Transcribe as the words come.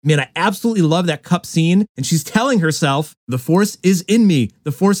Man, I absolutely love that cup scene. And she's telling herself, the Force is in me.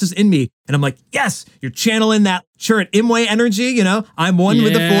 The Force is in me. And I'm like, yes, you're channeling that Chirrut Imwe energy. You know, I'm one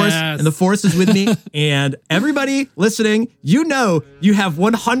with the Force and the Force is with me. And everybody listening, you know, you have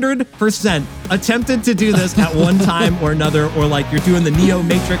 100% attempted to do this at one time or another, or like you're doing the Neo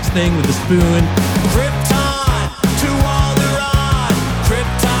Matrix thing with the spoon. Krypton to Alderaan.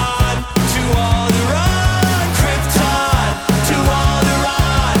 Krypton to Alderaan. Krypton to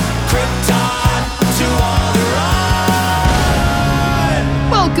Alderaan. Krypton to Alderaan.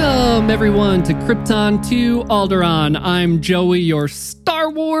 Welcome, everyone, to Krypton to Alderaan. I'm Joey, your Star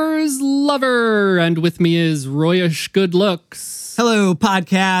Wars lover, and with me is Royish Good Looks. Hello,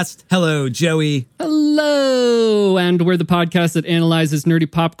 podcast. Hello, Joey. Hello, and we're the podcast that analyzes nerdy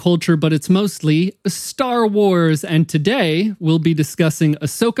pop culture, but it's mostly Star Wars. And today we'll be discussing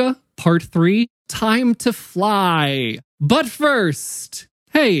Ahsoka, Part 3, Time to Fly. But first,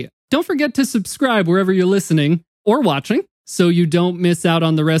 hey, don't forget to subscribe wherever you're listening or watching, so you don't miss out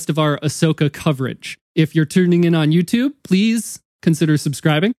on the rest of our Ahsoka coverage. If you're tuning in on YouTube, please consider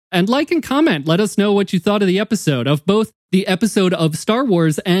subscribing and like and comment. Let us know what you thought of the episode, of both the episode of Star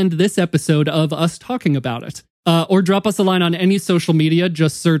Wars and this episode of us talking about it. Or drop us a line on any social media.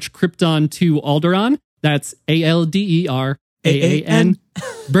 Just search Krypton to Alderaan. That's ALDERAAN.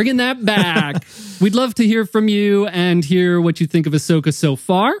 Bringing that back. We'd love to hear from you and hear what you think of Ahsoka so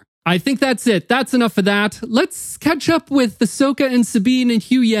far. I think that's it. That's enough of that. Let's catch up with Ahsoka and Sabine and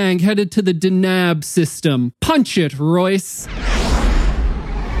Huyang headed to the Denab system. Punch it, Royce.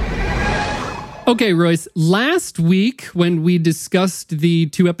 Okay, Royce, last week when we discussed the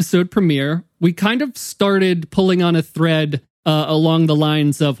 2-episode premiere, we kind of started pulling on a thread along the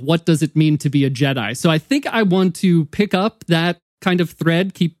lines of what does it mean to be a Jedi? So I think I want to pick up that kind of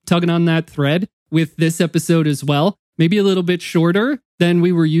thread, keep tugging on that thread with this episode as well. Maybe a little bit shorter than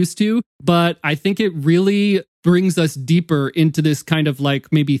we were used to, but I think it really brings us deeper into this kind of like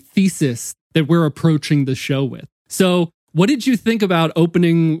maybe thesis that we're approaching the show with. So what did you think about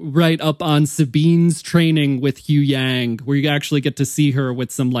opening right up on Sabine's training with Huyang, where you actually get to see her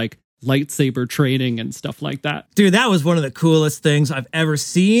with some like lightsaber training and stuff like that? Dude, that was one of the coolest things I've ever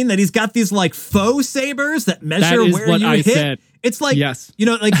seen, that he's got these like faux sabers that measure that is where what you I hit. said. It's like, yes. You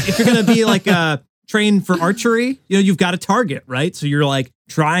know, like if you're going to be like trained for archery, you know, you've got a target, right? So you're like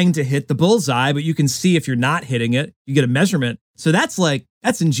trying to hit the bullseye, but you can see if you're not hitting it, you get a measurement. So that's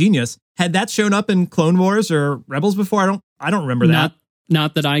ingenious. Had that shown up in Clone Wars or Rebels before? I don't remember that.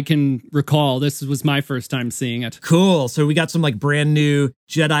 Not that I can recall. This was my first time seeing it. Cool. So we got some like brand new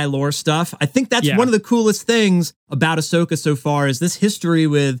Jedi lore stuff. I think that's one of the coolest things about Ahsoka so far, is this history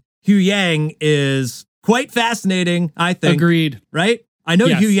with Huyang is quite fascinating, I think. Agreed. Right? I know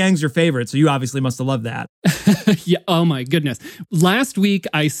Yes. Huyang's your favorite, so you obviously must have loved that. Yeah. Oh my goodness. Last week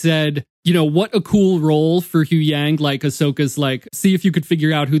I said, you know, what a cool role for Huyang. Like Ahsoka's like, see if you could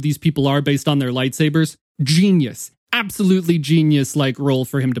figure out who these people are based on their lightsabers. Genius. Absolutely genius like role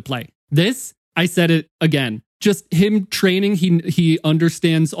for him to play. This, I said it again. Just him training, he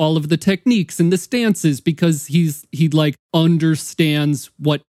understands all of the techniques and the stances because he like understands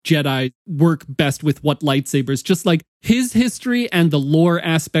what Jedi work best with what lightsabers. Just like his history and the lore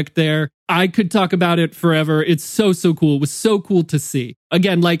aspect there. I could talk about it forever. It's so cool. It was so cool to see.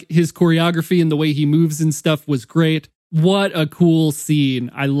 Again, like his choreography and the way he moves and stuff was great. What a cool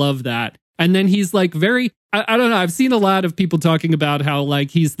scene. I love that. And then he's like very, I don't know, I've seen a lot of people talking about how like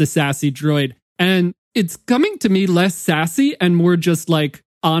he's the sassy droid. And it's coming to me less sassy and more just like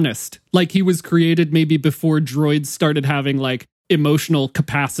honest. Like he was created maybe before droids started having like emotional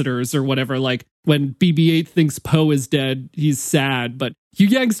capacitors or whatever. Like when BB-8 thinks Poe is dead, he's sad. But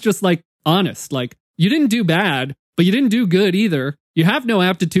Huyang's just like honest. Like you didn't do bad, but you didn't do good either. You have no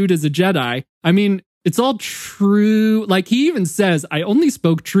aptitude as a Jedi. I mean, it's all true. Like he even says, I only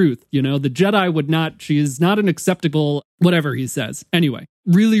spoke truth. You know, the Jedi would not, she is not an acceptable, whatever he says. Anyway,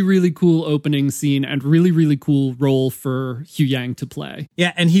 really cool opening scene and really cool role for Huyang to play.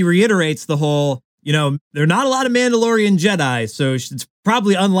 Yeah, and he reiterates the whole, you know, there are not a lot of Mandalorian Jedi, so it's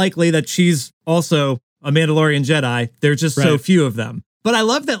probably unlikely that she's also a Mandalorian Jedi. There's just so few of them. But I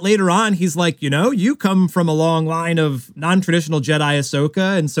love that later on, he's like, you know, you come from a long line of non-traditional Jedi,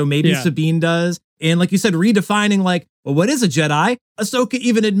 Ahsoka, and so maybe Sabine does. And like you said, redefining like, well, what is a Jedi? Ahsoka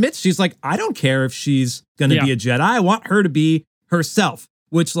even admits, she's like, I don't care if she's going to be a Jedi. I want her to be herself,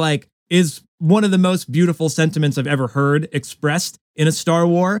 which like is one of the most beautiful sentiments I've ever heard expressed in a Star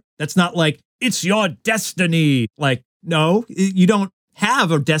Wars. That's not like, it's your destiny. Like, no, you don't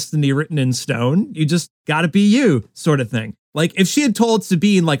have a destiny written in stone. You just got to be you sort of thing. Like if she had told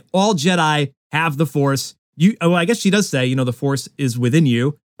Sabine, like all Jedi have the Force, I guess she does say, you know, the Force is within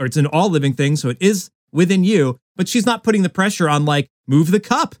you, or it's in all living things, so it is within you, but she's not putting the pressure on like, move the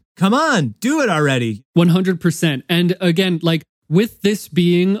cup. Come on, do it already. 100%. And again, like with this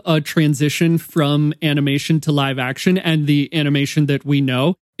being a transition from animation to live action and the animation that we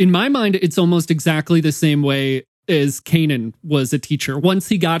know, in my mind, it's almost exactly the same way as Kanan was a teacher. Once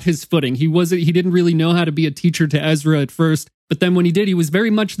he got his footing, he didn't really know how to be a teacher to Ezra at first, but then when he did, he was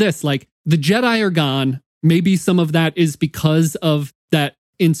very much this, like, the Jedi are gone. Maybe some of that is because of that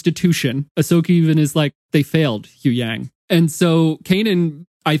institution. Ahsoka even is like, they failed Huyang. And so Kanan,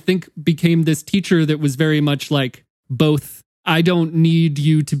 I think, became this teacher that was very much like both, I don't need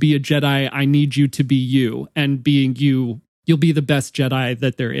you to be a Jedi, I need you to be you. And being you, you'll be the best Jedi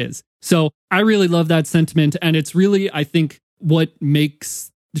that there is. So I really love that sentiment. And it's really, I think, what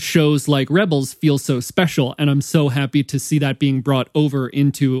makes shows like Rebels feel so special. And I'm so happy to see that being brought over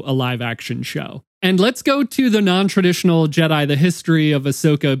into a live action show. And let's go to the non-traditional Jedi, the history of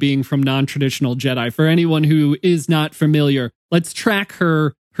Ahsoka being from non-traditional Jedi. For anyone who is not familiar, let's track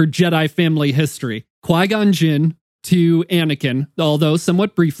her Jedi family history. Qui-Gon Jinn to Anakin, although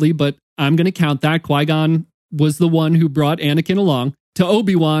somewhat briefly, but I'm going to count that. Qui-Gon was the one who brought Anakin along. To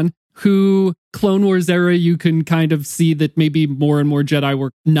Obi-Wan, who Clone Wars era, you can kind of see that maybe more and more Jedi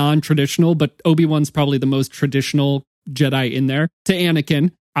were non-traditional, but Obi-Wan's probably the most traditional Jedi in there. To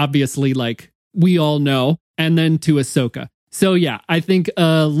Anakin, obviously, like we all know, and then to Ahsoka. So yeah, I think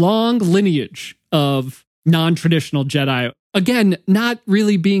a long lineage of non-traditional Jedi. Again, not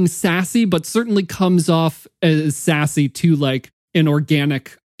really being sassy, but certainly comes off as sassy to like an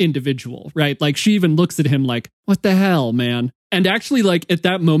organic individual, right? Like she even looks at him like, what the hell, man? And actually, like at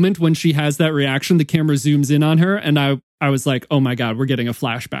that moment when she has that reaction, the camera zooms in on her, and I was like, oh my God, we're getting a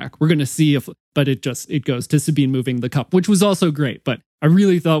flashback. We're going to see but it goes to Sabine moving the cup, which was also great. But I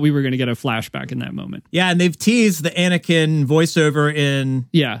really thought we were going to get a flashback in that moment. Yeah, and they've teased the Anakin voiceover in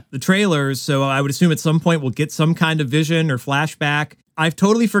the trailers, so I would assume at some point we'll get some kind of vision or flashback. I've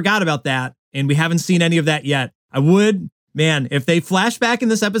totally forgot about that, and we haven't seen any of that yet. Man, if they flash back in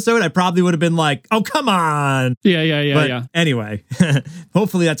this episode, I probably would have been like, oh, come on. Yeah. Anyway,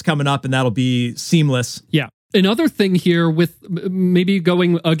 hopefully that's coming up and that'll be seamless. Yeah. Another thing here with maybe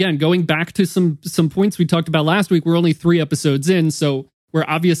going back to some points we talked about last week, we're only 3 episodes in, so we're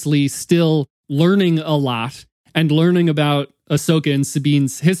obviously still learning a lot and learning about Ahsoka and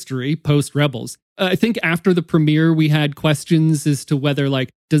Sabine's history post-Rebels. I think after the premiere, we had questions as to whether, like,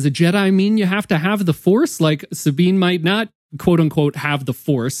 does a Jedi mean you have to have the Force? Like, Sabine might not, quote unquote, have the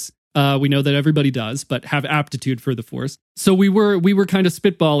Force. We know that everybody does, but have aptitude for the Force. So we were kind of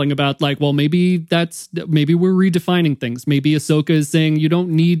spitballing about like, well, maybe we're redefining things. Maybe Ahsoka is saying you don't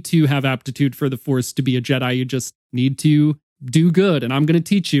need to have aptitude for the Force to be a Jedi. You just need to do good, and I'm going to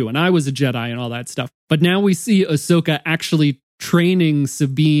teach you. And I was a Jedi and all that stuff. But now we see Ahsoka actually training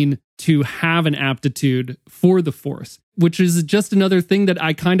Sabine to have an aptitude for the Force, which is just another thing that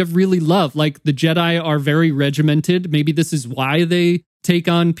I kind of really love. Like the Jedi are very regimented. Maybe this is why they take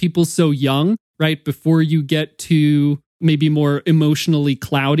on people so young, right? Before you get to maybe more emotionally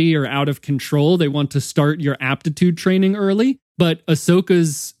cloudy or out of control, they want to start your aptitude training early. But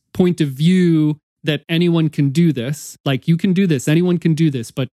Ahsoka's point of view that anyone can do this, like you can do this, anyone can do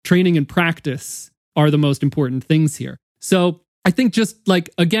this, but training and practice are the most important things here. So I think just like,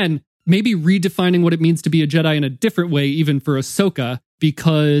 again, maybe redefining what it means to be a Jedi in a different way, even for Ahsoka,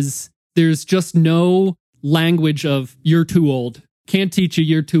 because there's just no language of you're too old. Can't teach you,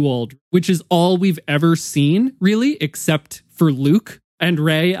 you're too old, which is all we've ever seen, really, except for Luke and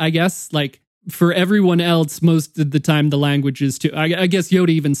Rey, I guess. Like, for everyone else, most of the time, the language is too... I guess Yoda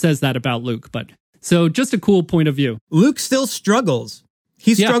even says that about Luke, but... So, just a cool point of view. Luke still struggles.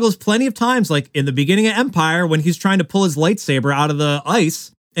 He struggles plenty of times, like in the beginning of Empire, when he's trying to pull his lightsaber out of the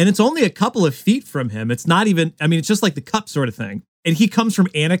ice, and it's only a couple of feet from him. It's not even... I mean, it's just like the cup sort of thing. And he comes from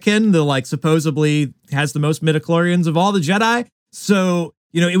Anakin, the, like, supposedly has the most midichlorians of all the Jedi. So,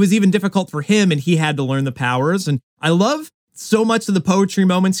 you know, it was even difficult for him, and he had to learn the powers. And I love so much of the poetry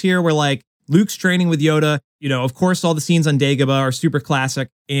moments here where, like, Luke's training with Yoda. You know, of course, all the scenes on Dagobah are super classic.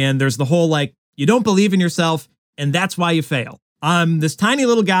 And there's the whole, like, you don't believe in yourself, and that's why you fail. I'm this tiny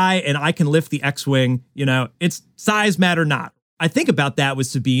little guy, and I can lift the X-Wing. You know, it's size matter not. I think about that with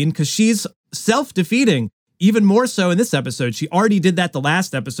Sabine because she's self-defeating. Even more so in this episode. She already did that the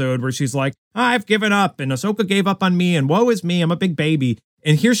last episode where she's like, I've given up, and Ahsoka gave up on me, and woe is me, I'm a big baby.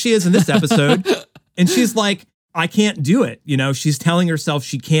 And here she is in this episode, and she's like, I can't do it. You know, she's telling herself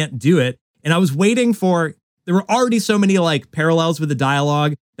she can't do it. And I was waiting for, there were already so many like parallels with the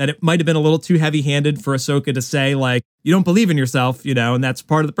dialogue that it might have been a little too heavy-handed for Ahsoka to say like, you don't believe in yourself, you know, and that's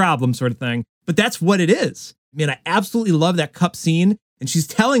part of the problem sort of thing. But that's what it is. Man, I absolutely love that cup scene. and she's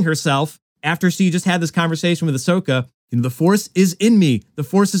telling herself after she just had this conversation with Ahsoka, the Force is in me. The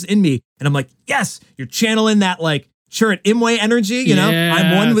Force is in me. And I'm like, yes, you're channeling that like Chirrut Imwe energy, Yes.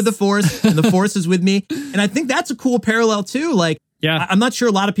 I'm one with the Force and the Force is with me. And I think that's a cool parallel too. Like, I'm not sure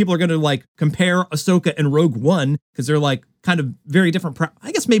a lot of people are going to like compare Ahsoka and Rogue One because they're like kind of very different.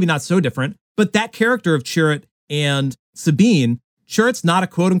 I guess maybe not so different, but that character of Chirrut and Sabine, Chirrut's not a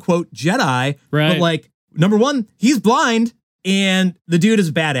quote unquote Jedi, but like, number one, he's blind and the dude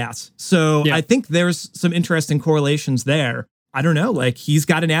is badass. So I think there's some interesting correlations there. I don't know, like he's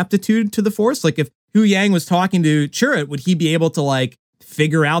got an aptitude to the Force. Like if Hu Yang was talking to Chirrut, would he be able to like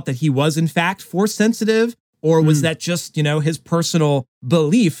figure out that he was in fact Force sensitive? Or was that just, his personal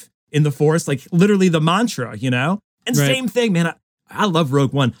belief in the Force, like literally the mantra, And same thing, man, I love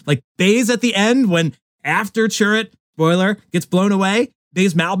Rogue One. Like Baze at the end when after Chirrut, spoiler, gets blown away,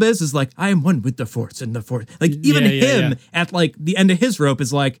 Baze Malbus is like, I am one with the Force and the Force. Like even him at like the end of his rope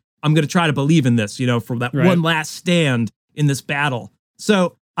is like, I'm going to try to believe in this, for that one last stand in this battle.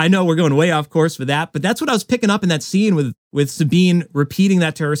 So I know we're going way off course with that, but that's what I was picking up in that scene with Sabine repeating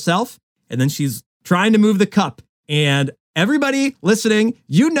that to herself. And then she's trying to move the cup. And everybody listening,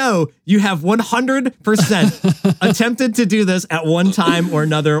 you have 100% attempted to do this at one time or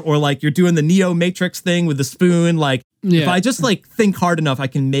another, or like you're doing the Neo Matrix thing with the spoon. Like if I just like think hard enough, I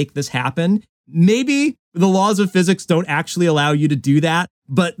can make this happen. Maybe the laws of physics don't actually allow you to do that.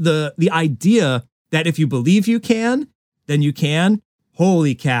 But the idea that if you believe you can, then you can.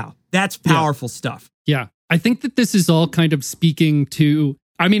 Holy cow. That's powerful stuff. Yeah. I think that this is all kind of speaking to,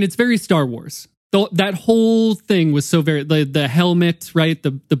 it's very Star Wars. That whole thing was so very, the helmet, right?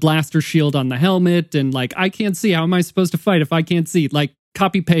 The blaster shield on the helmet. And like, I can't see. How am I supposed to fight if I can't see? Like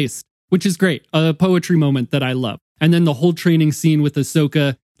copy paste, which is great. A poetry moment that I love. And then the whole training scene with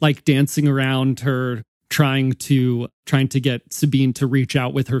Ahsoka, like dancing around her, trying to get Sabine to reach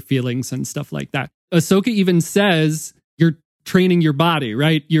out with her feelings and stuff like that. Ahsoka even says, you're training your body,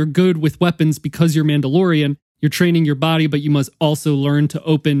 right? You're good with weapons because you're Mandalorian. You're training your body, but you must also learn to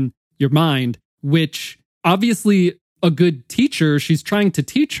open your mind, which obviously a good teacher, she's trying to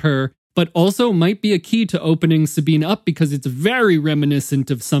teach her, but also might be a key to opening Sabine up because it's very reminiscent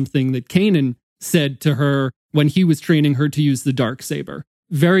of something that Kanan said to her when he was training her to use the Darksaber.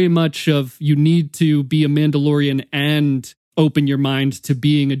 Very much of you need to be a Mandalorian and open your mind to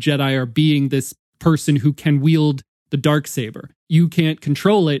being a Jedi or being this person who can wield the Darksaber. You can't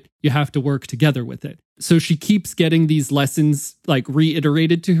control it. You have to work together with it. So she keeps getting these lessons like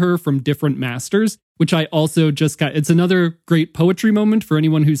reiterated to her from different masters, which I also just got. It's another great poetry moment for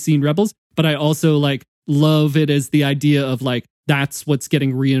anyone who's seen Rebels, but I also like love it as the idea of like, that's what's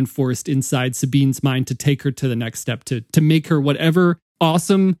getting reinforced inside Sabine's mind to take her to the next step, to make her whatever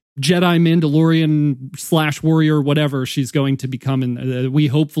awesome Jedi Mandalorian / warrior, whatever she's going to become. And we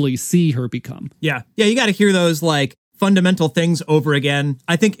hopefully see her become. Yeah. You got to hear those like fundamental things over again.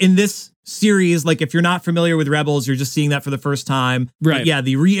 I think in this series, like if you're not familiar with Rebels, you're just seeing that for the first time. Right. But yeah,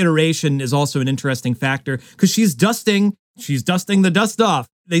 the reiteration is also an interesting factor because she's dusting the dust off.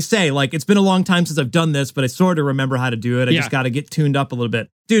 They say like, it's been a long time since I've done this, but I sort of remember how to do it. I just got to get tuned up a little bit.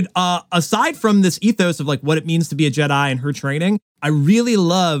 Dude, aside from this ethos of like what it means to be a Jedi and her training, I really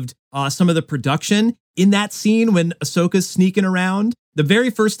loved some of the production in that scene when Ahsoka's sneaking around. The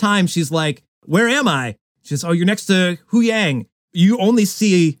very first time she's like, where am I? She says, oh, you're next to Hu Yang. You only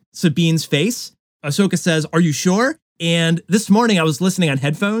see Sabine's face. Ahsoka says, are you sure? And this morning I was listening on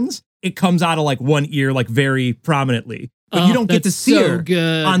headphones. It comes out of like one ear, like very prominently. But you don't get to see her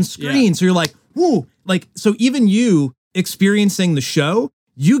on screen. Yeah. So you're like, whoa. Like, so even you experiencing the show,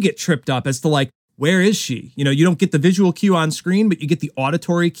 you get tripped up as to like, where is she? You don't get the visual cue on screen, but you get the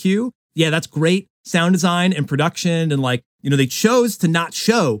auditory cue. Yeah, that's great sound design and production. And like, they chose to not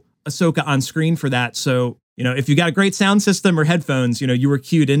show Ahsoka on screen for that. So, if you got a great sound system or headphones, you were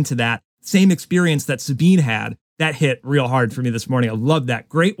cued into that same experience that Sabine had. That hit real hard for me this morning. I love that.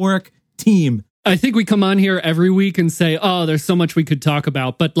 Great work, team. I think we come on here every week and say, oh, there's so much we could talk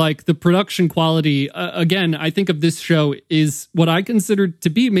about. But like the production quality, again, I think of this show is what I consider to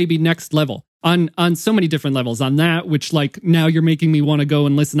be maybe next level on so many different levels. On that, which like now you're making me want to go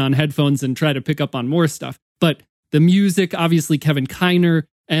and listen on headphones and try to pick up on more stuff. But the music, obviously Kevin Kiner,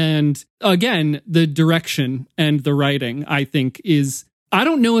 and again, the direction and the writing, I think is, I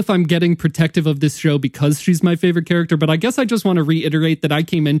don't know if I'm getting protective of this show because she's my favorite character, but I guess I just want to reiterate that I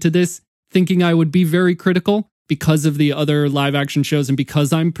came into this thinking I would be very critical because of the other live action shows and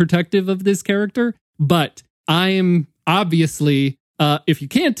because I'm protective of this character. But I am obviously, if you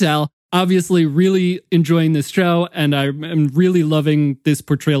can't tell, obviously really enjoying this show, and I'm really loving this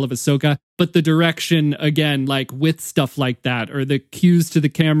portrayal of Ahsoka. But the direction, again, like with stuff like that, or the cues to the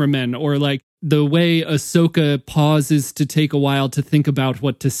cameramen, or like the way Ahsoka pauses to take a while to think about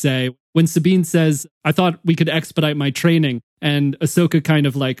what to say. When Sabine says, I thought we could expedite my training, and Ahsoka kind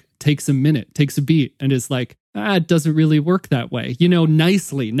of like takes a minute, takes a beat, and is like, it doesn't really work that way.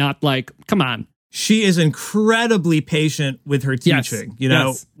 Nicely, not like, come on. She is incredibly patient with her teaching,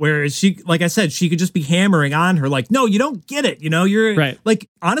 whereas she, like I said, she could just be hammering on her like, no, you don't get it. You're right. Like,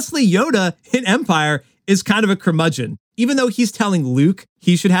 honestly, Yoda in Empire is kind of a curmudgeon. Even though he's telling Luke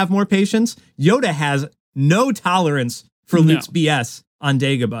he should have more patience, Yoda has no tolerance for Luke's BS on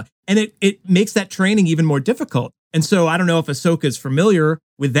Dagobah. And it makes that training even more difficult. And so I don't know if Ahsoka is familiar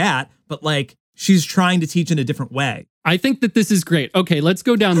with that, but like she's trying to teach in a different way. I think that this is great. Okay, let's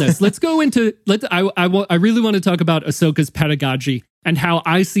go down this. Let's go into, I really want to talk about Ahsoka's pedagogy and how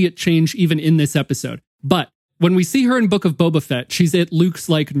I see it change even in this episode. But when we see her in Book of Boba Fett, she's at Luke's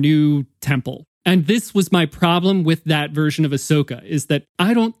like new temple. And this was my problem with that version of Ahsoka, is that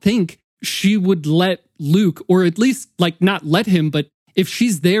I don't think she would let Luke, or at least like not let him, but if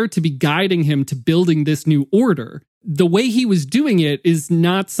she's there to be guiding him to building this new order, the way he was doing it is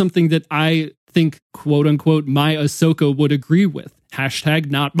not something that I think, quote unquote, my Ahsoka would agree with.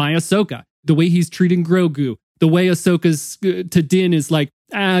 Hashtag not my Ahsoka. The way he's treating Grogu, the way Ahsoka's to Din is like,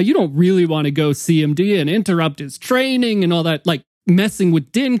 you don't really want to go see him, do you? And interrupt his training and all that, like messing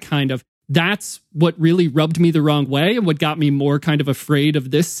with Din kind of. That's what really rubbed me the wrong way and what got me more kind of afraid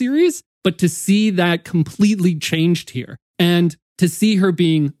of this series. But to see that completely changed here, and to see her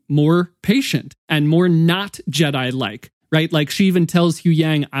being more patient and more not Jedi-like, right? Like she even tells Hu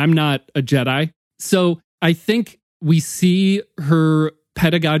Yang, I'm not a Jedi. So I think we see her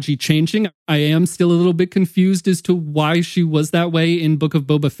pedagogy changing. I am still a little bit confused as to why she was that way in Book of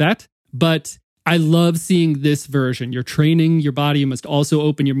Boba Fett, but I love seeing this version. You're training your body. You must also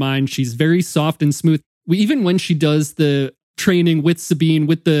open your mind. She's very soft and smooth. Even when she does the training with Sabine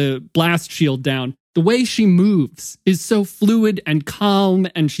with the blast shield down, the way she moves is so fluid and calm,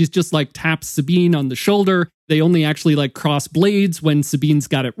 and she's just like taps Sabine on the shoulder. They only actually like cross blades when Sabine's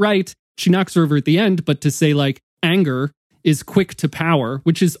got it right. She knocks her over at the end, but to say like anger is quick to power,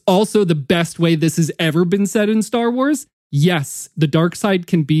 which is also the best way this has ever been said in Star Wars. Yes, the dark side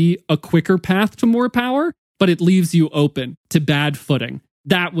can be a quicker path to more power, but it leaves you open to bad footing.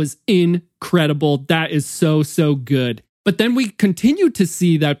 That was incredible. That is so, so good. But then we continue to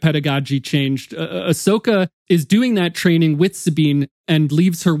see that pedagogy changed. Ahsoka is doing that training with Sabine and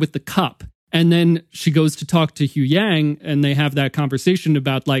leaves her with the cup. And then she goes to talk to Hu Yang, and they have that conversation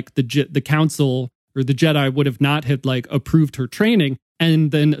about like the council or the Jedi would have not had like approved her training.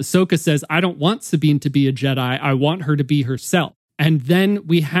 And then Ahsoka says, I don't want Sabine to be a Jedi. I want her to be herself. And then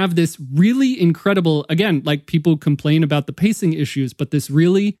we have this really incredible, again, like people complain about the pacing issues, but this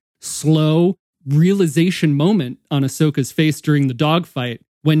really slow realization moment on Ahsoka's face during the dogfight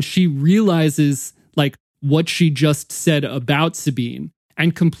when she realizes like what she just said about Sabine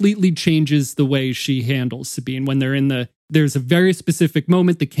and completely changes the way she handles Sabine. When there's a very specific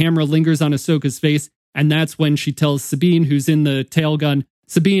moment, the camera lingers on Ahsoka's face, and that's when she tells Sabine, who's in the tail gun,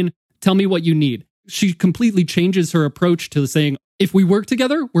 Sabine, tell me what you need. She completely changes her approach to saying, if we work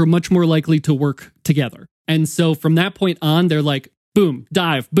together, we're much more likely to work together. And so from that point on, they're like, boom,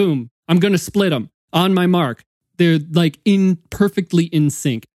 dive, boom, I'm going to split them on my mark. They're like perfectly in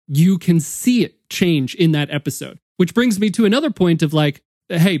sync. You can see it change in that episode, which brings me to another point of like,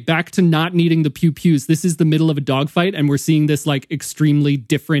 hey, back to not needing the pew-pews. This is the middle of a dogfight, and we're seeing this like extremely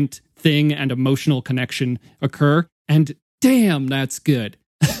different thing and emotional connection occur. And damn, that's good.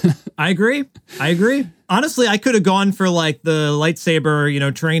 I agree. Honestly, I could have gone for like the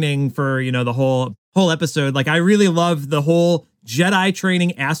lightsaber, training for, the whole episode. Like I really love the whole Jedi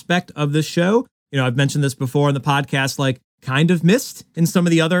training aspect of this show. I've mentioned this before in the podcast, like kind of missed in some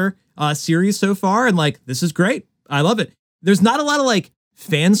of the other series so far. And like, this is great. I love it. There's not a lot of like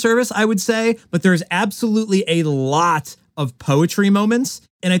fan service, I would say, but there's absolutely a lot of poetry moments.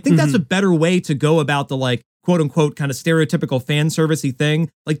 And I think that's a better way to go about the like, quote unquote, kind of stereotypical fan servicey thing.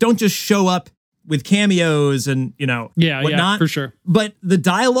 Like, don't just show up with cameos and, whatnot. Yeah, for sure. But the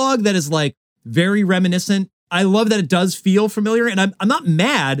dialogue that is like very reminiscent, I love that it does feel familiar. And I'm not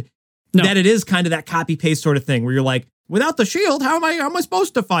mad that it is kind of that copy paste sort of thing where you're like, without the shield, how am I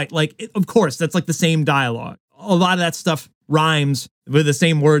supposed to fight? Like, of course, that's like the same dialogue. A lot of that stuff rhymes with the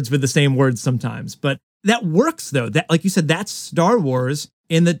same words sometimes. But that works, though. That, like you said, that's Star Wars.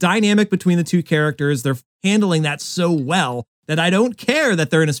 And the dynamic between the two characters, they're handling that so well that I don't care that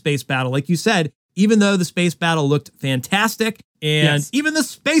they're in a space battle. Like you said, even though the space battle looked fantastic. And even the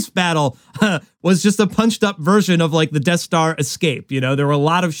space battle was just a punched up version of like the Death Star escape. You know, there were a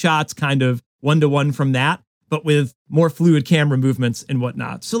lot of shots kind of 1-to-1 from that, but with more fluid camera movements and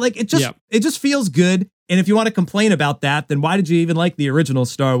whatnot. So like it just feels good. And if you want to complain about that, then why did you even like the original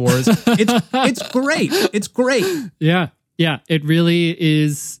Star Wars? It's great. It's great. Yeah. Yeah, it really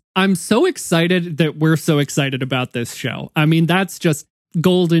is. I'm so excited that we're so excited about this show. I mean, that's just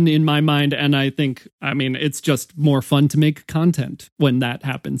golden in my mind. And I think, it's just more fun to make content when that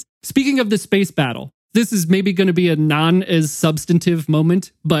happens. Speaking of the space battle, this is maybe going to be a as substantive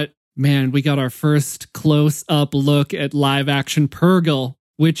moment, but man, we got our first close up look at live action Purrgil,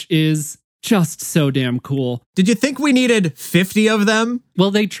 which is just so damn cool. Did you think we needed 50 of them?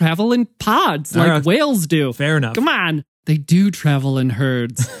 Well, they travel in pods like whales do. Fair enough. Come on. They do travel in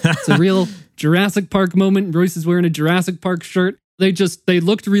herds. It's a real Jurassic Park moment. Royce is wearing a Jurassic Park shirt. They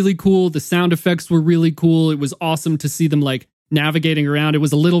looked really cool. The sound effects were really cool. It was awesome to see them like navigating around. It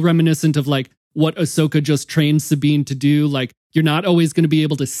was a little reminiscent of like what Ahsoka just trained Sabine to do. Like you're not always going to be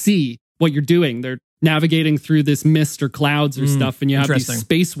able to see what you're doing. They're navigating through this mist or clouds or stuff, and you have these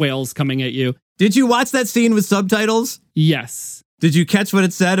space whales coming at you. Did you watch that scene with subtitles? Yes. Did you catch what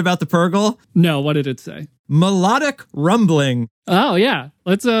it said about the Purrgil? No, what did it say? Melodic rumbling. Oh, yeah.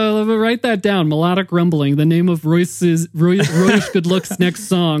 Let's write that down. Melodic rumbling, the name of Royce Good Looks' next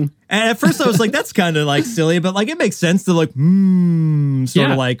song. And at first I was like, that's kind of like silly, but like it makes sense to like,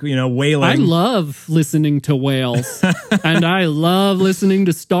 sort of like, wailing. I love listening to whales and I love listening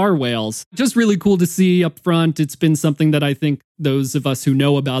to star whales. Just really cool to see up front. It's been something that I think those of us who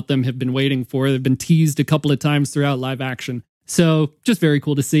know about them have been waiting for. They've been teased a couple of times throughout live action. So just very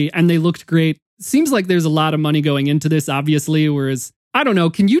cool to see. And they looked great. Seems like there's a lot of money going into this, obviously, whereas, I don't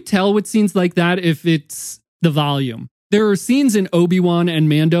know, can you tell with scenes like that if it's the volume? There are scenes in Obi-Wan and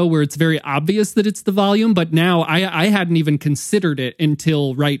Mando where it's very obvious that it's the volume, but now I hadn't even considered it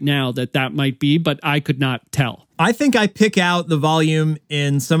until right now that might be, but I could not tell. I think I pick out the volume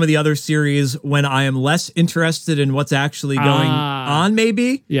in some of the other series when I am less interested in what's actually going on,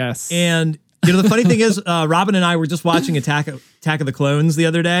 maybe. Yes. And, the funny thing is, Robin and I were just watching Attack of the Clones the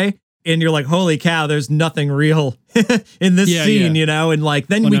other day. And you're like, holy cow, there's nothing real in this scene, and like,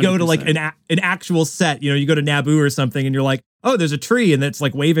 then 100%. We go to like an actual set, you go to Naboo or something and you're like, oh, there's a tree and it's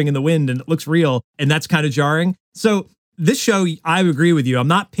like waving in the wind and it looks real. And that's kind of jarring. So this show, I agree with you. I'm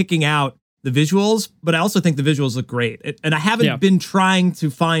not picking out the visuals, but I also think the visuals look great. And I haven't been trying to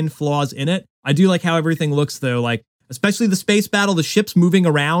find flaws in it. I do like how everything looks though, like, especially the space battle, the ships moving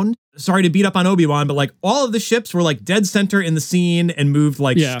around. Sorry to beat up on Obi-Wan, but like all of the ships were like dead center in the scene and moved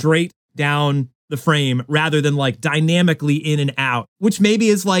like straight down the frame rather than like dynamically in and out, which maybe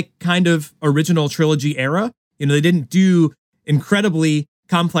is like kind of original trilogy era. They didn't do incredibly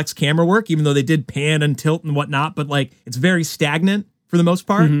complex camera work, even though they did pan and tilt and whatnot, but like it's very stagnant for the most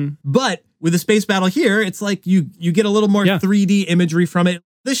part. Mm-hmm. But with the space battle here, it's like you get a little more 3D imagery from it.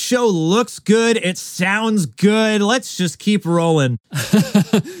 This show looks good. It sounds good. Let's just keep rolling.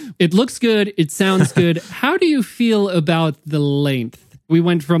 It looks good. It sounds good. How do you feel about the length? We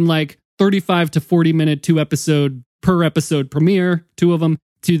went from like 35 to 40 minute per episode premiere, 2 of them,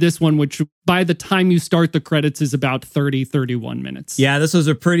 to this one, which by the time you start the credits is about 31 minutes. Yeah, this was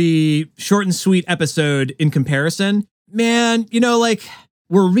a pretty short and sweet episode in comparison. Man, like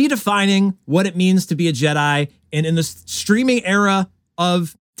we're redefining what it means to be a Jedi. And in the streaming era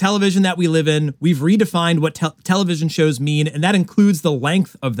of television that we live in, we've redefined what television shows mean, and that includes the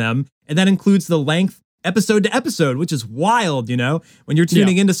length of them, and that includes the length episode to episode, which is wild, when you're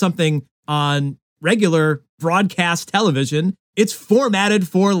tuning into something on regular broadcast television, it's formatted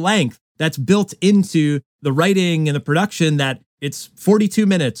for length. That's built into the writing and the production that it's 42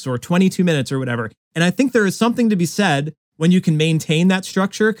 minutes or 22 minutes or whatever. And I think there is something to be said when you can maintain that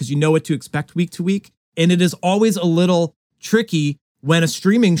structure because you know what to expect week to week. And it is always a little tricky when a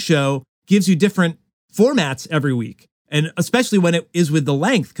streaming show gives you different formats every week. And especially when it is with the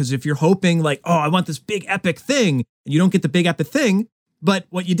length, because if you're hoping like, oh, I want this big epic thing, and you don't get the big epic thing, but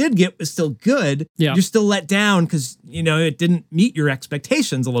what you did get was still good, you're still let down because, it didn't meet your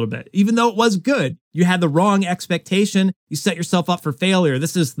expectations a little bit. Even though it was good, you had the wrong expectation. You set yourself up for failure.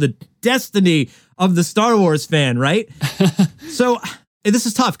 This is the destiny of the Star Wars fan, right? So this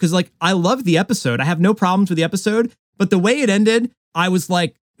is tough because like, I love the episode. I have no problems with the episode, but the way it ended, I was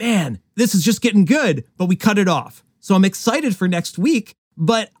like, man, this is just getting good, but we cut it off. So I'm excited for next week,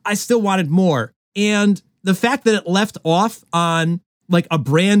 but I still wanted more. And the fact that it left off on like a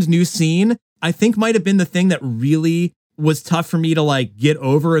brand new scene, I think might have been the thing that really was tough for me to like get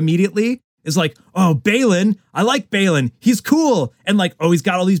over immediately. is like, oh, Balin, I like Balin. He's cool. And like, oh, he's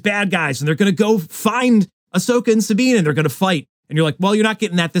got all these bad guys and they're going to go find Ahsoka and Sabine and they're going to fight. And you're like, well, you're not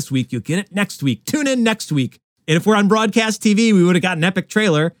getting that this week. You'll get it next week. Tune in next week. And if we're on broadcast TV, we would have got an epic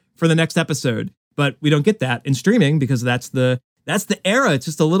trailer for the next episode. But we don't get that in streaming because that's the era. It's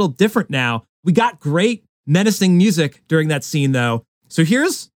just a little different now. We got great menacing music during that scene, though. So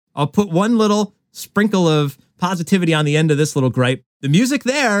I'll put one little sprinkle of positivity on the end of this little gripe. The music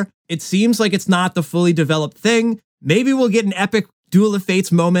there, it seems like it's not the fully developed thing. Maybe we'll get an epic Duel of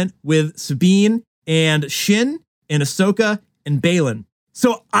Fates moment with Sabine and Shin and Ahsoka and Balin.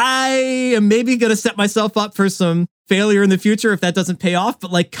 So I am maybe going to set myself up for some failure in the future if that doesn't pay off,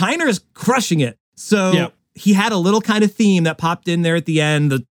 but like Kiner is crushing it. So he had a little kind of theme that popped in there at the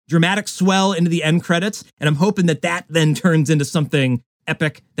end, the dramatic swell into the end credits. And I'm hoping that then turns into something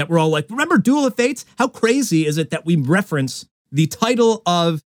epic that we're all like, remember Duel of Fates? How crazy is it that we reference the title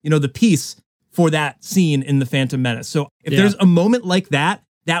of, the piece for that scene in The Phantom Menace? So if there's a moment like that,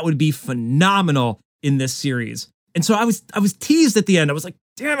 that would be phenomenal in this series. And so I was teased at the end. I was like,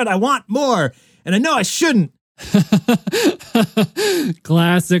 damn it, I want more. And I know I shouldn't.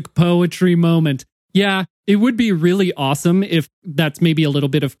 Classic poetry moment. Yeah, it would be really awesome if that's maybe a little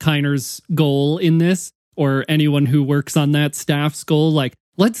bit of Kiner's goal in this, or anyone who works on that staff's goal. Like,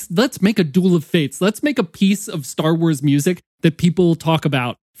 let's make a Duel of Fates. Let's make a piece of Star Wars music that people talk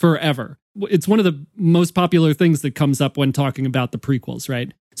about forever. It's one of the most popular things that comes up when talking about the prequels,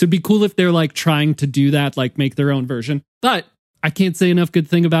 right? So it'd be cool if they're like trying to do that, like make their own version. But I can't say enough good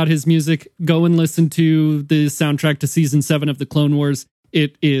thing about his music. Go and listen to the soundtrack to season 7 of the Clone Wars.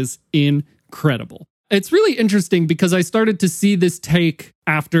 It is incredible. It's really interesting because I started to see this take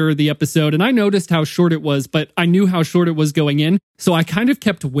after the episode and I noticed how short it was, but I knew how short it was going in. So I kind of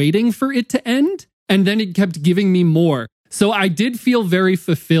kept waiting for it to end and then it kept giving me more. So I did feel very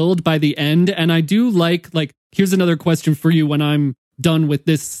fulfilled by the end. And I do like, here's another question for you when I'm done with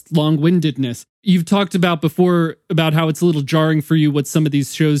this long-windedness. You've talked about before about how it's a little jarring for you what some of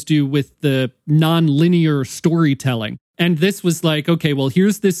these shows do with the non-linear storytelling. And this was like, okay, well,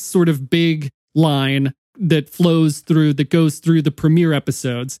 here's this sort of big line that goes through the premiere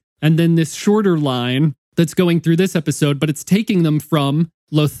episodes. And then this shorter line that's going through this episode, but it's taking them from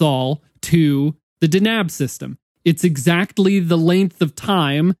Lothal to the Denab system. It's exactly the length of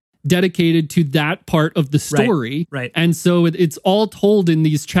time dedicated to that part of the story. Right. And so it's all told in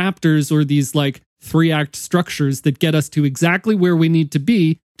these chapters or these like 3-act structures that get us to exactly where we need to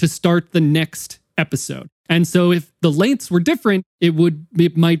be to start the next episode. And so if the lengths were different,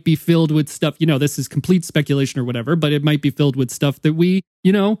 it might be filled with stuff, this is complete speculation or whatever, but it might be filled with stuff that we,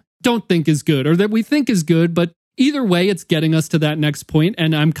 don't think is good or that we think is good, but either way, it's getting us to that next point,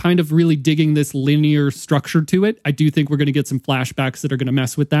 and I'm kind of really digging this linear structure to it. I do think we're going to get some flashbacks that are going to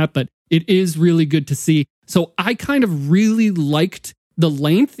mess with that, but it is really good to see. So I kind of really liked the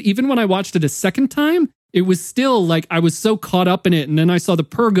length. Even when I watched it a second time, it was still like I was so caught up in it, and then I saw the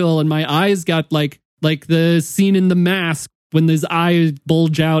Purgle, and my eyes got like the scene in The Mask when his eyes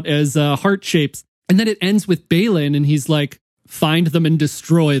bulge out as heart shapes. And then it ends with Balin, and he's like, find them and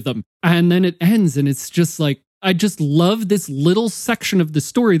destroy them. And then it ends, and it's just like, I just love this little section of the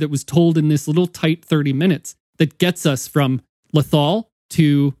story that was told in this little tight 30 minutes that gets us from Lothal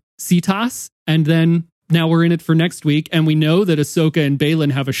to Cetas. And then now we're in it for next week. And we know that Ahsoka and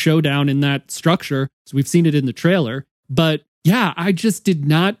Balin have a showdown in that structure. So we've seen it in the trailer. But yeah, I just did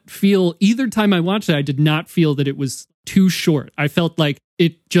not feel, either time I watched it, I did not feel that it was too short. I felt like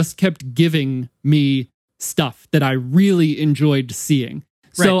it just kept giving me stuff that I really enjoyed seeing.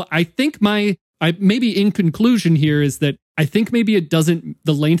 Right. So I think maybe in conclusion here is that I think maybe the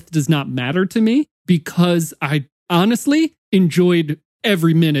length does not matter to me because I honestly enjoyed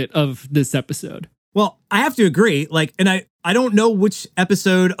every minute of this episode. Well, I have to agree. And I don't know which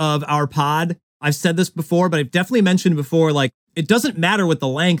episode of our pod I've said this before, but I've definitely mentioned before, it doesn't matter what the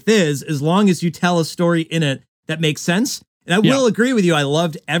length is as long as you tell a story in it that makes sense. And I will agree with you. I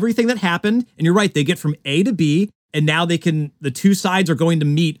loved everything that happened. And you're right. They get from A to B. And now the two sides are going to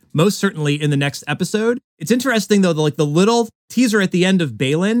meet most certainly in the next episode. It's interesting though, the little teaser at the end of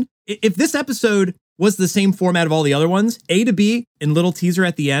Balin. If this episode was the same format of all the other ones, A to B and little teaser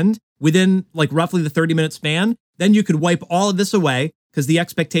at the end within roughly the 30-minute span, then you could wipe all of this away because the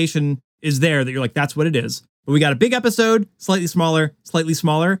expectation is there that you're like, that's what it is. But we got a big episode, slightly smaller,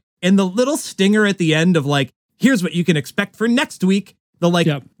 and the little stinger at the end of here's what you can expect for next week.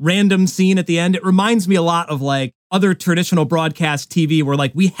 The random scene at the end. It reminds me a lot of other traditional broadcast TV where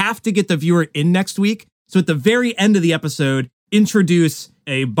we have to get the viewer in next week. So at the very end of the episode, introduce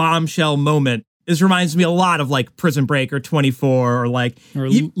a bombshell moment. This reminds me a lot of like Prison Break or 24 or like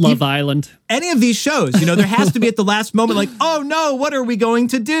Love Island. Any of these shows, there has to be at the last moment like, oh no, what are we going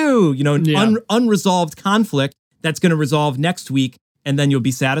to do? Unresolved conflict that's going to resolve next week and then you'll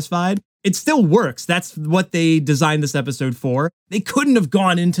be satisfied. It still works. That's what they designed this episode for. They couldn't have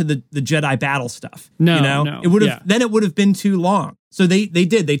gone into the Jedi battle stuff. No. It would have then it would have been too long. So they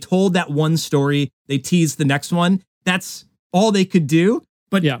did. They told that one story. They teased the next one. That's all they could do.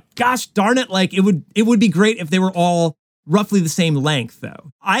 But gosh darn it, like it would be great if they were all roughly the same length,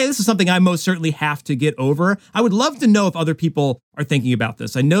 though. This is something I most certainly have to get over. I would love to know if other people are thinking about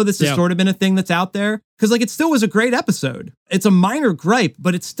this. I know this has sort of been a thing that's out there because like it still was a great episode. It's a minor gripe,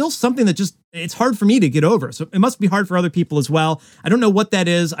 but it's still something that it's hard for me to get over. So it must be hard for other people as well. I don't know what that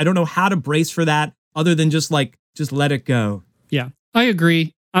is. I don't know how to brace for that other than just let it go. Yeah, I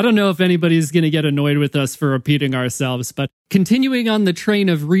agree. I don't know if anybody's going to get annoyed with us for repeating ourselves, but continuing on the train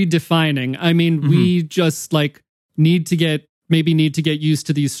of redefining, I mean, we just need to get used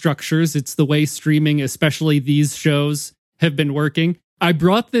to these structures. It's the way streaming, especially these shows, have been working. I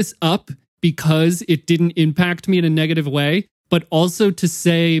brought this up because it didn't impact me in a negative way, but also to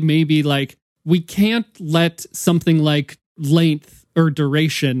say maybe like we can't let something like length or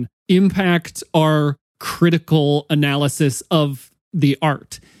duration impact our critical analysis of the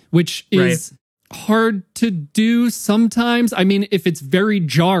art, which is hard to do sometimes. I mean, if it's very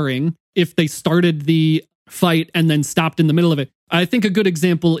jarring, if they started the fight and then stopped in the middle of it. I think a good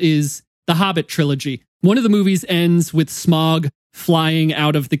example is the Hobbit trilogy. One of the movies ends with Smaug flying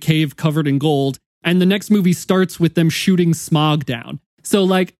out of the cave covered in gold, and the next movie starts with them shooting Smaug down. So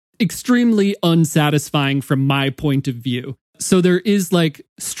like extremely unsatisfying from my point of view. So there is like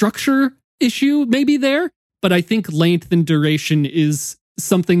structure issue maybe there, but I think length and duration is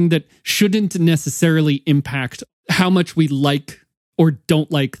something that shouldn't necessarily impact how much we like or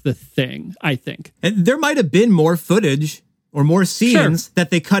don't like the thing, I think. And there might have been more footage or more scenes that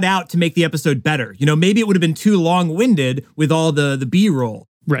they cut out to make the episode better. Maybe it would have been too long-winded with all the B-roll.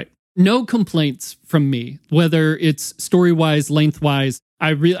 Right. No complaints from me, whether it's story-wise, length-wise.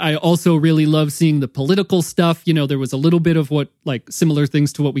 I also really love seeing the political stuff. There was a little bit of similar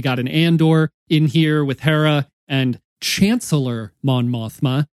things to what we got in Andor in here with Hera and Chancellor Mon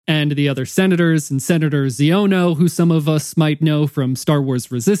Mothma and the other senators and Senator Xiono, who some of us might know from Star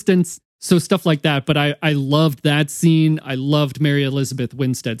Wars Resistance. So stuff like that. But I loved that scene. I loved Mary Elizabeth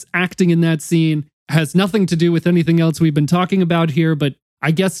Winstead's acting in that scene. It has nothing to do with anything else we've been talking about here, but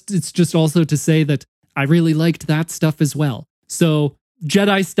I guess it's just also to say that I really liked that stuff as well. So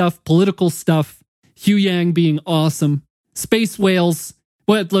Jedi stuff, political stuff, Huyang being awesome, space whales.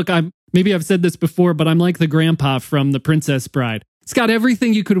 But look, maybe I've said this before, but I'm like the grandpa from The Princess Bride. It's got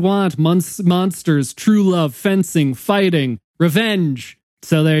everything you could want. Monsters, true love, fencing, fighting, revenge.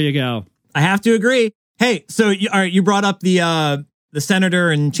 So there you go. I have to agree. Hey, so you brought up the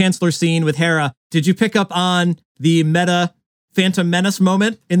senator and chancellor scene with Hera. Did you pick up on the meta Phantom Menace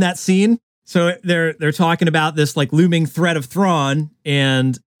moment in that scene? So they're talking about this looming threat of Thrawn,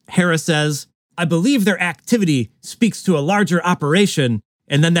 and Hera says, "I believe their activity speaks to a larger operation."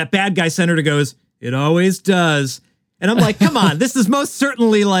 And then that bad guy senator goes, "It always does." And I'm like, come on, this is most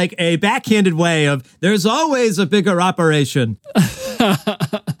certainly like a backhanded way of there's always a bigger operation.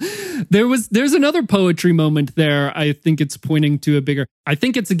 There's another poetry moment there. I think it's pointing to a bigger, I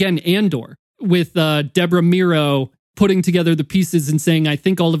think it's again Andor with Deborah Miro putting together the pieces and saying, I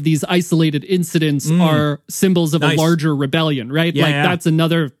think all of these isolated incidents are symbols of a larger rebellion, right? Yeah. That's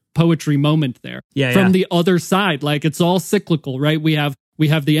another poetry moment there. From the other side, it's all cyclical, right? We have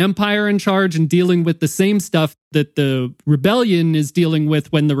the Empire in charge and dealing with the same stuff that the rebellion is dealing with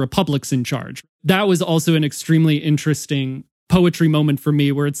when the Republic's in charge. That was also an extremely interesting poetry moment for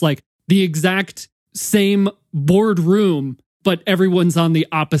me, where it's like the exact same boardroom, but everyone's on the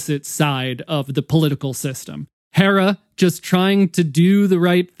opposite side of the political system. Hera just trying to do the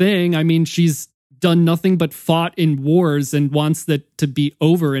right thing. I mean, she's done nothing but fought in wars and wants that to be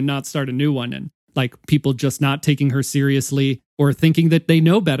over and not start a new one. And people just not taking her seriously or thinking that they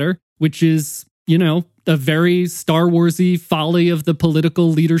know better, which is, a very Star Wars-y folly of the political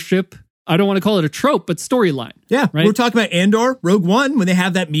leadership. I don't want to call it a trope, but storyline. Yeah, right? We're talking about Andor, Rogue One, when they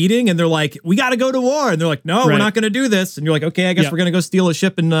have that meeting and they're like, we got to go to war. And they're like, no, we're not going to do this. And you're like, okay, I guess we're going to go steal a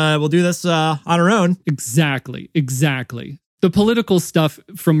ship and we'll do this on our own. Exactly. The political stuff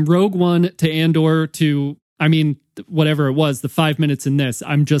from Rogue One to Andor to, whatever it was, the 5 minutes in this,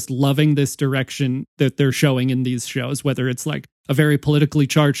 I'm just loving this direction that they're showing in these shows, whether it's like a very politically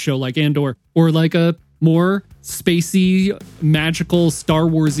charged show like Andor or like a more spacey, magical, Star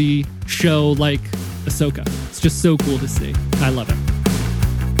Wars-y show like Ahsoka. It's just so cool to see. I love it.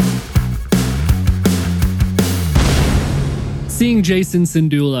 Seeing Jason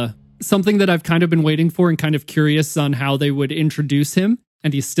Syndulla, something that I've kind of been waiting for and kind of curious on how they would introduce him.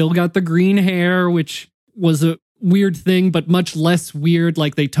 And he's still got the green hair, which was a weird thing, but much less weird.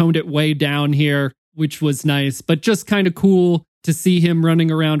 Like they toned it way down here, which was nice, but just kind of cool to see him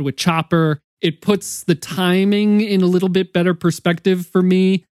running around with Chopper. It puts the timing in a little bit better perspective for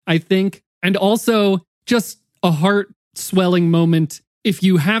me, I think. And also just a heart swelling moment. If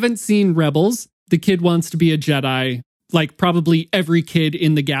you haven't seen Rebels, the kid wants to be a Jedi, like probably every kid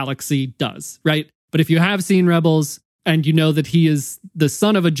in the galaxy does, right? But if you have seen Rebels and you know that he is the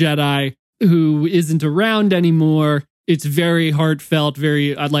son of a Jedi who isn't around anymore, it's very heartfelt,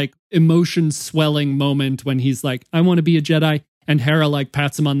 very like emotion swelling moment when he's like, I want to be a Jedi. And Hera like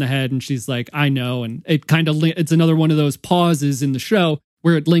pats him on the head and she's like, I know. And it kind of, it's another one of those pauses in the show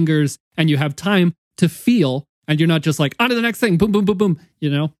where it lingers and you have time to feel and you're not just like, on to the next thing, boom, boom, boom, boom, you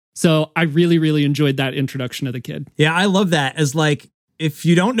know? So I really, really enjoyed that introduction of the kid. Yeah, I love that. As like, if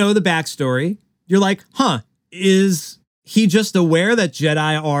you don't know the backstory, you're like, is he just aware that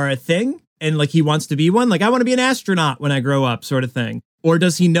Jedi are a thing? And like he wants to be one? Like, I want to be an astronaut when I grow up, sort of thing. Or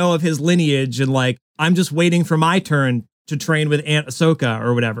does he know of his lineage and like, I'm just waiting for my turn to train with Aunt Ahsoka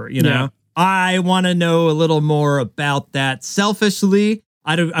or whatever, you know? Yeah. I want to know a little more about that selfishly.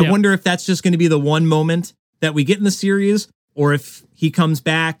 I wonder if that's just going to be the one moment that we get in the series, or if he comes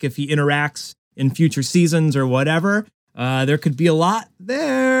back, if he interacts in future seasons or whatever. There could be a lot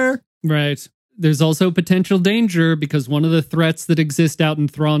there. Right. There's also potential danger because one of the threats that exist out in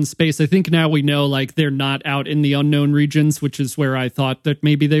Thrawn space, I think now we know like they're not out in the unknown regions, which is where I thought that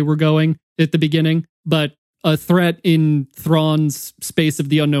maybe they were going at the beginning. But a threat in Thrawn's space of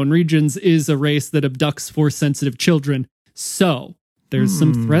the unknown regions is a race that abducts Force-sensitive children. So there's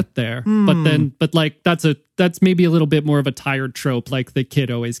some threat there. But like that's maybe a little bit more of a tired trope, like the kid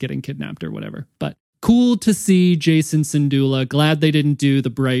always getting kidnapped or whatever. But cool to see Jason Syndulla. Glad they didn't do the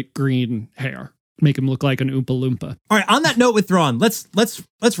bright green hair. Make him look like an Oompa Loompa. All right, on that note with Thrawn, let's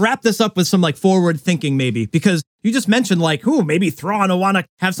wrap this up with some like forward thinking maybe, because you just mentioned like, maybe Thrawn will want to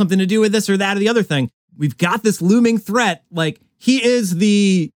have something to do with this or that or the other thing. We've got this looming threat. Like he is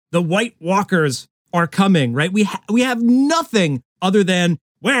the White Walkers are coming, right? We have nothing other than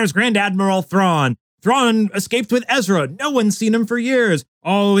where's Grand Admiral Thrawn? Thrawn escaped with Ezra. No one's seen him for years.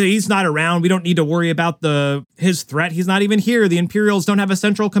 Oh, he's not around. We don't need to worry about his threat. He's not even here. The Imperials don't have a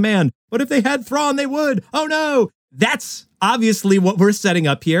central command. But if they had Thrawn, they would. Oh no. That's obviously what we're setting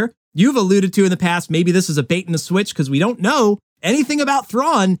up here. You've alluded to in the past, maybe this is a bait and a switch because we don't know anything about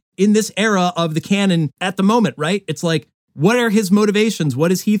Thrawn in this era of the canon at the moment, right? It's like, what are his motivations?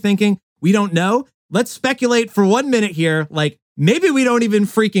 What is he thinking? We don't know. Let's speculate for 1 minute here. Like, maybe we don't even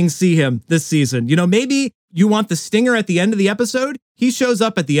freaking see him this season. You know, maybe you want the stinger at the end of the episode. He shows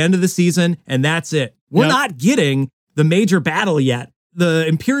up at the end of the season and that's it. We're not getting the major battle yet. The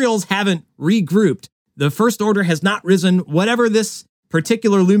Imperials haven't regrouped. The First Order has not risen. Whatever this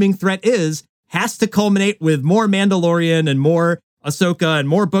particular looming threat is, has to culminate with more Mandalorian and more Ahsoka and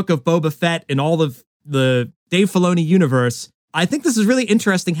more Book of Boba Fett and all of the Dave Filoni universe. I think this is really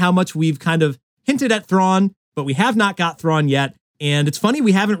interesting how much we've kind of hinted at Thrawn, but we have not got Thrawn yet. And it's funny,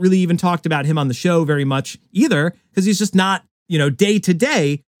 we haven't really even talked about him on the show very much either, because he's just not, day to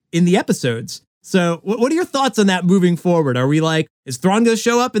day in the episodes. So what are your thoughts on that moving forward? Are we like, is Thrawn going to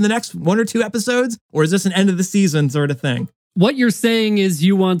show up in the next 1 or 2 episodes? Or is this an end of the season sort of thing? What you're saying is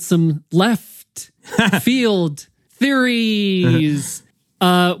you want some left field theories.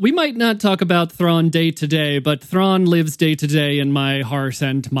 We might not talk about Thrawn day to day, but Thrawn lives day to day in my heart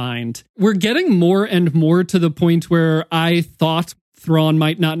and mind. We're getting more and more to the point where I thought Thrawn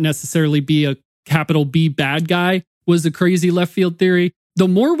might not necessarily be a capital B bad guy, was a crazy left field theory. The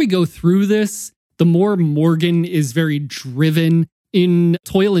more we go through this, the more Morgan is very driven. In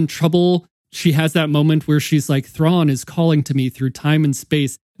Toil and Trouble, she has that moment where she's like, Thrawn is calling to me through time and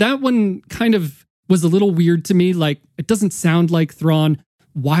space. That one kind of was a little weird to me. Like, it doesn't sound like Thrawn.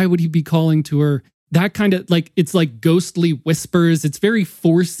 Why would he be calling to her? That kind of like, it's like ghostly whispers. It's very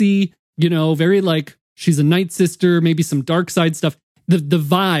forcey, very like she's a night sister, maybe some dark side stuff. The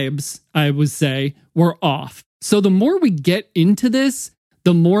vibes, I would say, were off. So the more we get into this,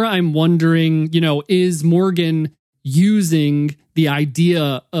 the more I'm wondering, is Morgan using the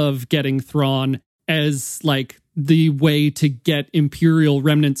idea of getting Thrawn as like the way to get Imperial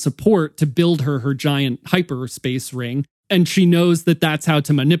remnant support to build her giant hyperspace ring? And she knows that that's how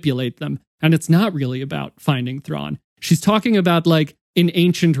to manipulate them. And it's not really about finding Thrawn. She's talking about like an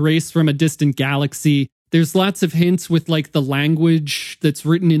ancient race from a distant galaxy. There's lots of hints with like the language that's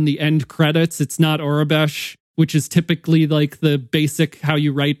written in the end credits. It's not Aurebesh, which is typically like the basic, how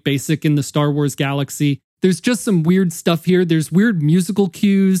you write basic in the Star Wars galaxy. there's just some weird stuff here. There's weird musical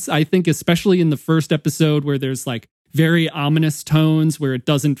cues, I think, especially in the first episode where there's like very ominous tones where it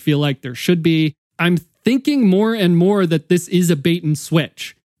doesn't feel like there should be. I'm thinking more and more that this is a bait and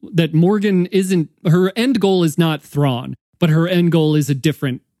switch, that Morgan her end goal is not Thrawn, but her end goal is a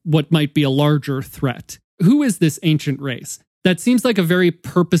different, what might be a larger threat. Who is this ancient race? That seems like a very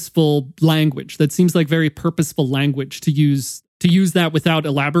purposeful language. That seems like very purposeful language to use that without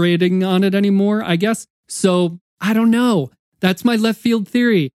elaborating on it anymore, I guess. So I don't know. That's my left field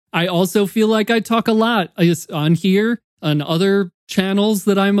theory. I also feel like I talk a lot on here, on other channels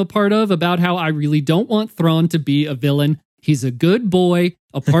that I'm a part of, about how I really don't want Thrawn to be a villain. He's a good boy,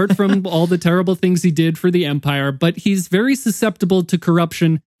 apart from all the terrible things he did for the Empire, but he's very susceptible to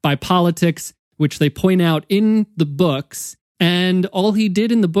corruption by politics, which they point out in the books. And all he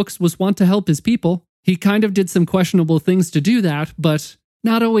did in the books was want to help his people. He kind of did some questionable things to do that, but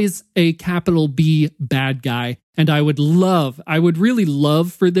not always a capital B bad guy. And I would really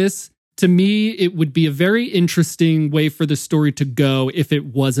love for this. To me, it would be a very interesting way for the story to go if it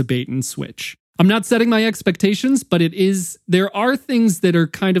was a bait and switch. I'm not setting my expectations, but there are things that are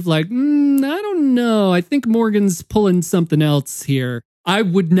kind of like, I don't know. I think Morgan's pulling something else here. I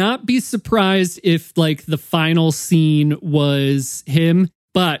would not be surprised if like the final scene was him,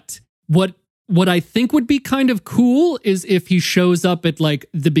 but what I think would be kind of cool is if he shows up at like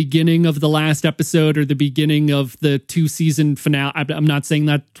the beginning of the last episode or the beginning of the 2-season finale. I'm not saying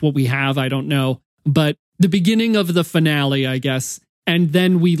that's what we have. I don't know, but the beginning of the finale, I guess. And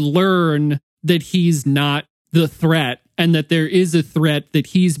then we learn that he's not the threat and that there is a threat that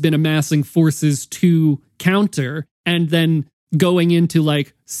he's been amassing forces to counter. And then going into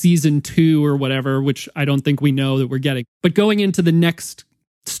like season 2 or whatever, which I don't think we know that we're getting, but going into the next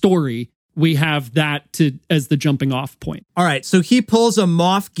story, we have that as the jumping off point. All right. So he pulls a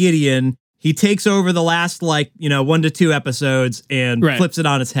Moff Gideon. He takes over the last 1 to 2 episodes and flips it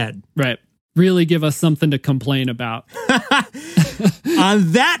on its head. Right. Really give us something to complain about.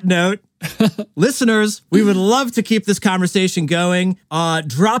 On that note, listeners, we would love to keep this conversation going.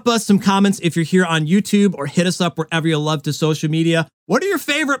 Drop us some comments if you're here on YouTube, or hit us up wherever you love to social media. What are your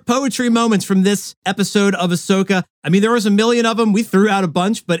favorite poetry moments from this episode of Ahsoka? I mean, there was a million of them. We threw out a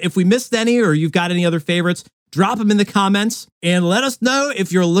bunch, but if we missed any or you've got any other favorites, drop them in the comments and let us know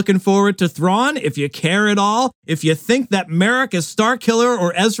if you're looking forward to Thrawn, if you care at all, if you think that Merrick is Starkiller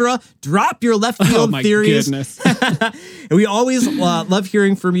or Ezra. Drop your left field theories. Goodness. We always love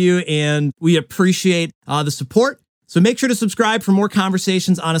hearing from you, and we appreciate the support. So make sure to subscribe for more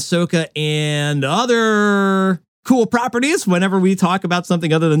conversations on Ahsoka and other cool properties whenever we talk about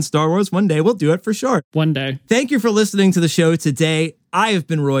something other than Star Wars. One day we'll do it for sure. One day. Thank you for listening to the show today. I have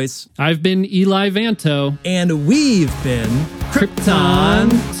been Royce. I've been Eli Vanto. And we've been Krypton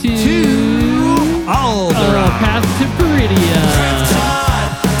to Alderaan. Path to Peridia.